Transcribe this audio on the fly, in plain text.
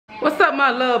up, my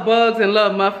love bugs and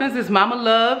love muffins? It's Mama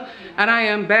Love, and I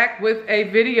am back with a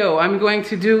video. I'm going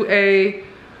to do a,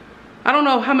 I don't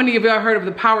know how many of y'all heard of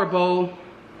the Power Bowl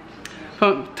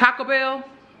from Taco Bell.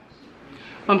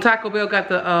 Taco Bell got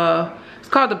the, it's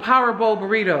called the Power Bowl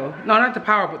Burrito. No, not the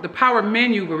Power Bowl, the Power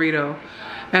Menu Burrito.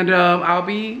 And I'll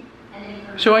be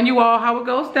showing you all how it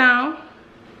goes down.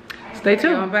 Stay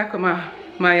tuned. I'm back with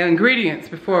my ingredients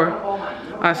before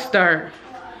I start.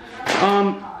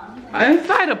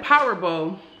 Inside a Power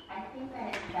Bowl,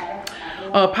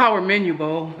 a Power Menu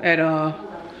Bowl at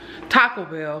Taco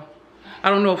Bell. I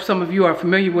don't know if some of you are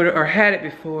familiar with it or had it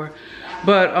before,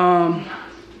 but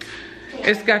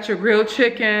it's got your grilled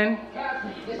chicken.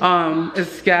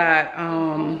 It's got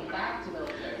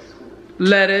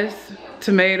lettuce,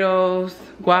 tomatoes,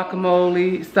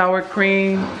 guacamole, sour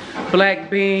cream, black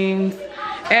beans,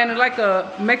 and like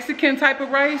a Mexican type of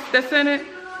rice that's in it.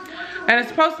 And it's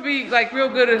supposed to be like real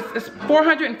good. It's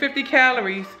 450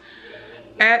 calories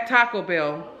at Taco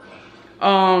Bell.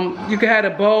 You can have a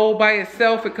bowl by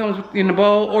itself. It comes in the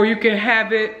bowl, or you can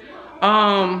have it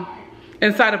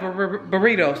inside of a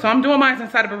burrito. So I'm doing mine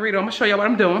inside of a burrito. I'm gonna show y'all what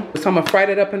I'm doing. So I'm gonna fry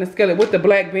it up in the skillet with the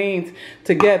black beans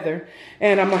together.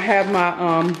 And I'm gonna have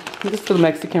my, this is the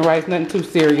Mexican rice, nothing too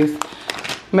serious.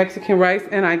 Mexican rice,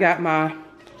 and I got my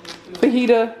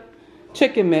fajita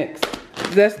chicken mix.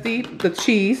 Zesty, the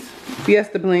cheese,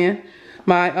 Fiesta blend.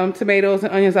 My tomatoes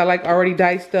and onions I like already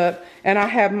diced up. And I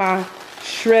have my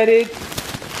shredded,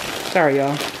 sorry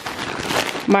y'all,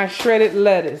 my shredded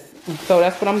lettuce. So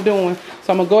that's what I'm doing.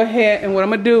 So I'm gonna go ahead, and what I'm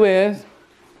gonna do is,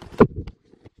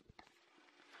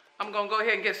 I'm gonna go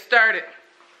ahead and get started.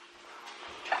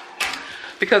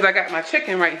 Because I got my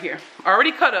chicken right here,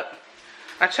 already cut up.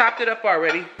 I chopped it up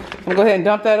already. I'm gonna go ahead and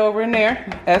dump that over in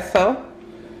there, as so.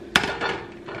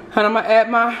 And I'm gonna add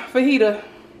my fajita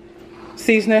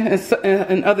seasoning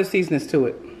and other seasonings to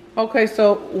it. Okay,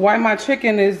 so while my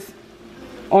chicken is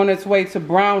on its way to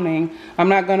browning, I'm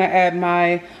not gonna add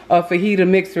my fajita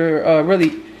mix or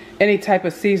really any type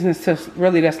of seasonings to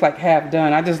really that's like half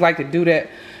done. I just like to do that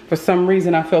for some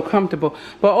reason. I feel comfortable.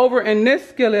 But over in this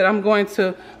skillet, I'm going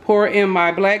to pour in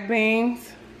my black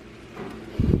beans,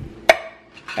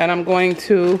 and I'm going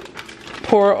to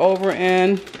pour over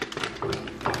in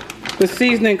the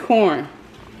seasoning corn,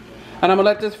 and I'm gonna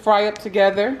let this fry up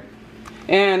together.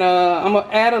 And I'm gonna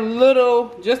add a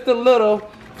little, just a little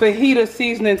fajita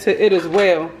seasoning to it as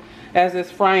well as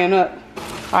it's frying up.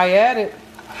 I added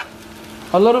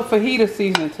a little fajita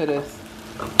seasoning to this.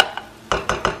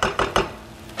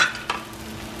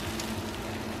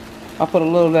 I'll put a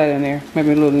little of that in there,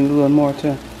 maybe a little more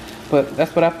too, but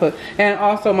that's what I put. And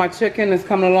also my chicken is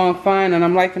coming along fine, and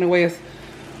I'm liking the way it's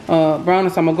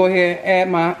browning, so I'm gonna go ahead and add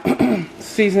my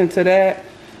seasoning to that.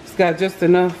 It's got just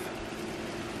enough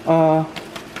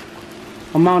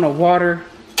amount of water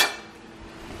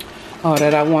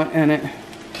that I want in it.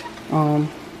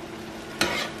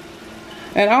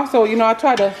 And also, you know, I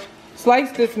try to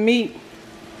slice this meat,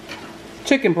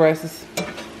 chicken breasts,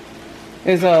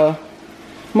 as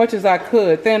much as I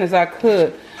could, thin as I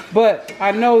could. But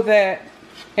I know that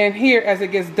in here, as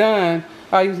it gets done,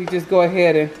 I usually just go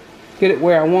ahead and get it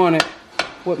where I want it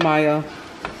with my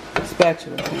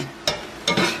spatula.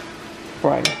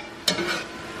 Right.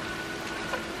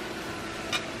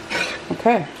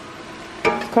 Okay.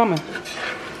 It's coming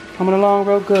along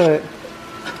real good.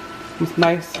 It's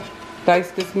nice.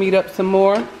 Dice this meat up some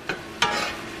more.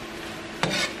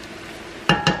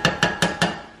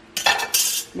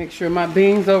 Make sure my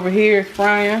beans over here is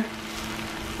frying.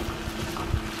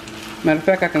 Matter of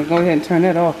fact, I can go ahead and turn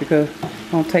that off because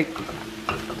it don't take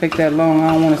that long.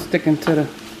 I don't want to stick into the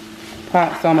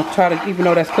pot, so I'm gonna try to, even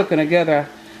though that's cooking together,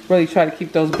 I really try to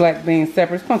keep those black beans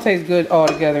separate. It's gonna taste good all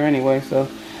together anyway. So,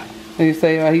 as you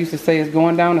say, I used to say it's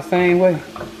going down the same way.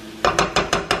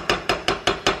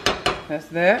 That's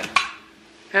that.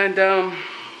 And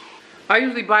I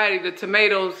usually buy the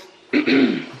tomatoes.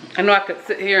 I know I could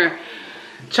sit here and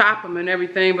chop them and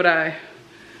everything, but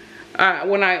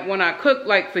when I cook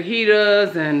like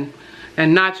fajitas and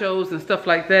nachos and stuff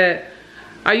like that,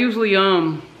 I usually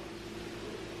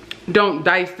don't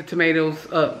dice the tomatoes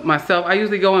up myself. I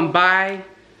usually go and buy.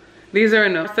 These are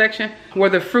in the section where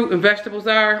the fruit and vegetables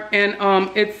are, and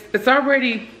it's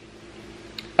already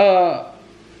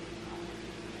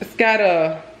it's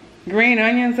got green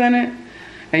onions in it.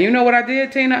 And you know what I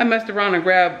did, Tina? I messed around and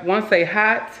grabbed one say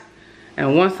hot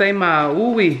and one say mild.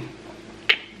 Ooh-wee.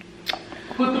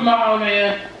 Put the mild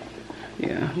in.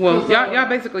 Yeah, well, y'all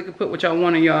basically can put what y'all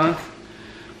want in y'all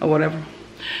or whatever.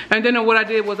 And then what I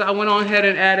did was I went on ahead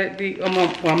and added the,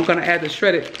 I'm gonna add the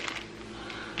shredded,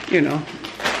 you know,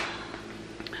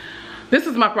 This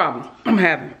is my problem I'm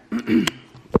having.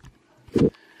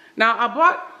 Now, I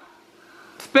bought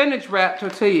spinach wrap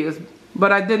tortillas,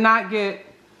 but I did not get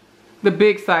the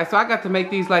big size, so I got to make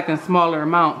these like in smaller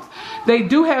amounts. They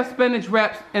do have spinach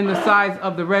wraps in the size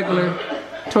of the regular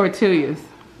tortillas,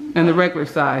 in the regular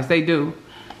size. They do,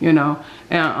 you know.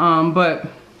 And but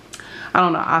I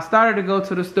don't know. I started to go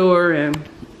to the store and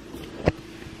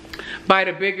buy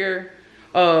the bigger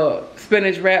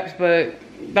spinach wraps, but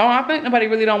I think nobody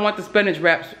really don't want the spinach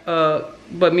wraps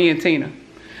but me and Tina.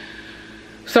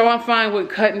 So I'm fine with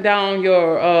cutting down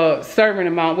your serving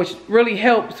amount, which really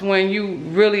helps when you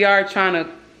really are trying to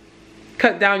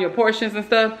cut down your portions and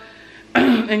stuff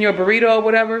in your burrito or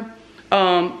whatever.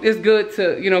 It's good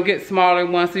to, you know, get smaller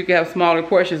ones so you can have smaller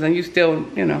portions and you still,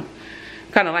 you know,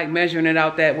 kind of like measuring it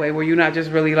out that way where you're not just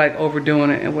really like overdoing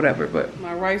it and whatever. But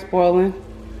my rice boiling,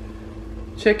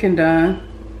 chicken done,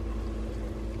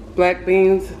 black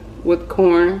beans with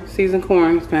corn, seasoned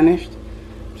corn is finished.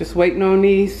 Just waiting on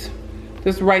this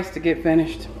rice to get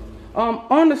finished.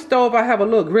 On the stove I have a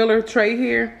little griller tray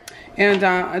here, and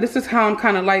this is how I'm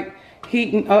kind of like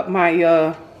heating up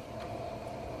my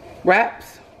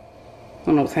wraps. I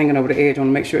don't know what's hanging over the edge. I want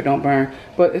to make sure it don't burn,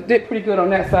 but it did pretty good on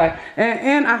that side.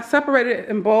 And I separated it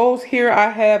in bowls. Here I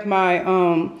have my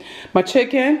my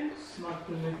chicken,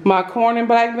 my corn and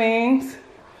black beans,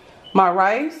 my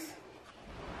rice,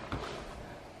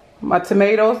 my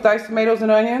tomatoes, diced tomatoes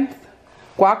and onions,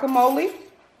 guacamole,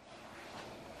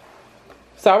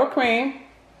 sour cream.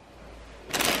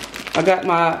 I got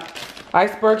my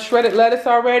iceberg shredded lettuce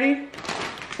already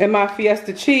and my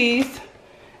Fiesta cheese.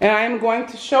 And I am going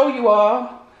to show you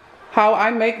all how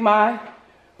I make my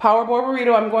power bowl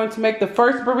burrito. I'm going to make the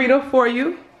first burrito for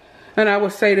you. And I will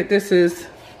say that this is,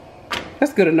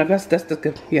 that's good enough. That's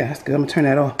good. Yeah, that's good. I'm gonna turn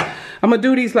that off. I'm gonna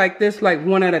do these like this, like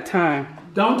one at a time.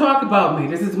 Don't talk about me.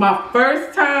 This is my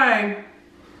first time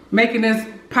making this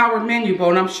power menu bowl.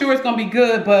 And I'm sure it's gonna be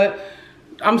good, but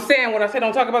I'm saying when I say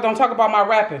don't talk about my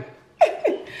wrapping.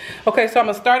 Okay, so I'm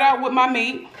gonna start out with my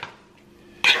meat.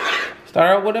 Start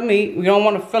out with the meat. We don't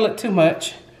want to fill it too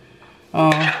much.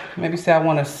 Maybe say I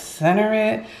want to center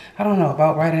it. I don't know,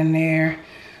 about right in there.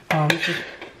 This has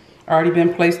already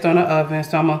been placed on the oven,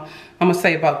 so I'm gonna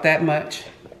say about that much.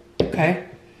 Okay.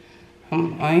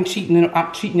 I ain't cheating.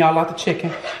 I'm cheating y'all out the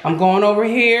chicken. I'm going over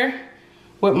here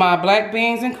with my black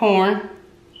beans and corn.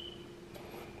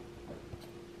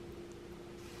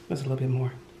 Just a little bit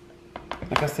more.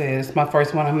 Like I said, it's my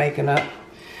first one I'm making up.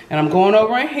 And I'm going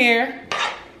over in here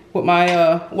with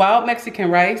my wild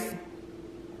Mexican rice.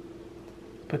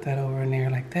 Put that over in there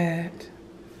like that.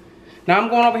 Now I'm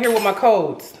going over here with my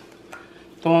colds.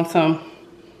 Throwing some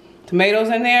tomatoes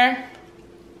in there.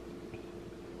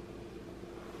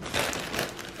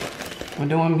 I'm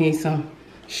doing me some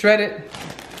shredded.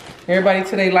 Everybody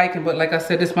today like it, but like I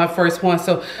said, this is my first one,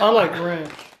 so I like ranch.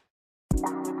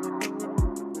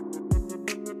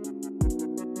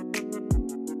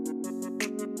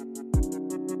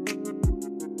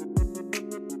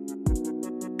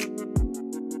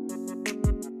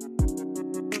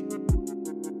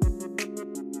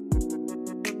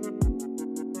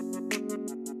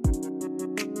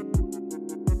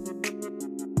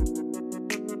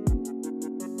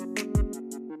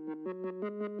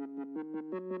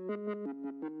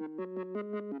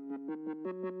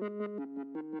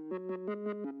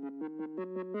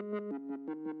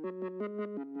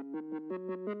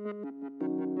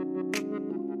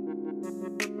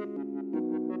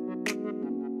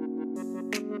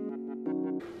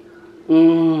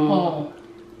 Oh.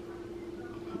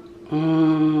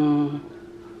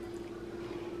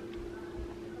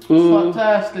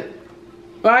 Fantastic.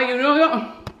 Right, you know, it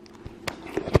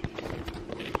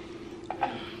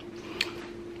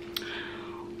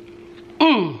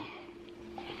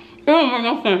don't make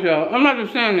no sense, y'all. I'm not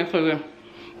just saying this for them.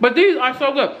 But these are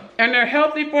so good. And they're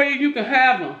healthy for you. You can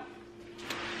have them.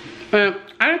 And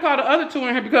I didn't call the other two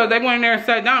in here because they went in there and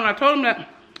sat down. I told them that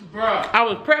Bruh, I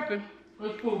was prepping.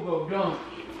 this food go dumb.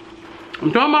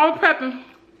 I'm talking about I was prepping.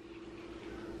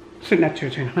 Sit in that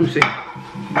chair, Tina. Let me see.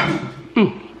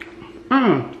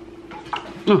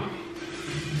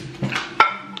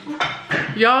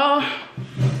 Y'all,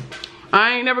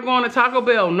 I ain't never going to Taco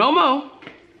Bell no more.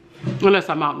 Unless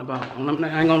I'm out and about. I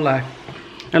ain't gonna lie.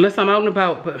 Unless I'm out and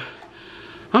about, but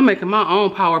I'm making my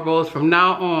own power bowls from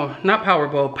now on. Not power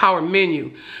bowl, power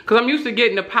menu. Because I'm used to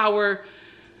getting the power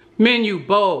menu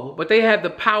bowl, but they have the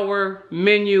power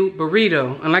menu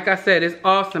burrito. And like I said, it's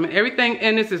awesome. And everything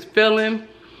in this is filling.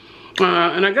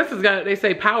 And I guess it's got, they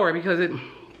say power because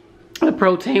the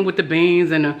protein with the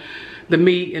beans and the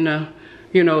meat and the,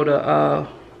 you know, the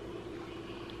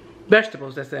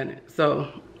vegetables that's in it. So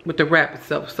with the wrap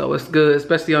itself, so it's good,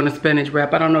 especially on the spinach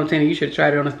wrap. I don't know, Tina, you should try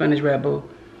it on the spinach wrap, boo.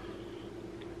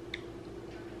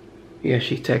 Yeah,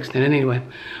 she's texting anyway.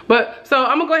 But so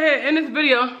I'm gonna go ahead and end this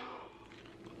video.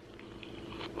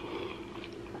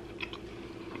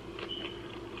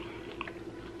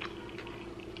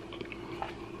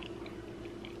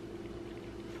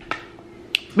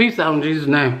 Peace out in Jesus'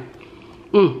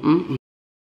 name.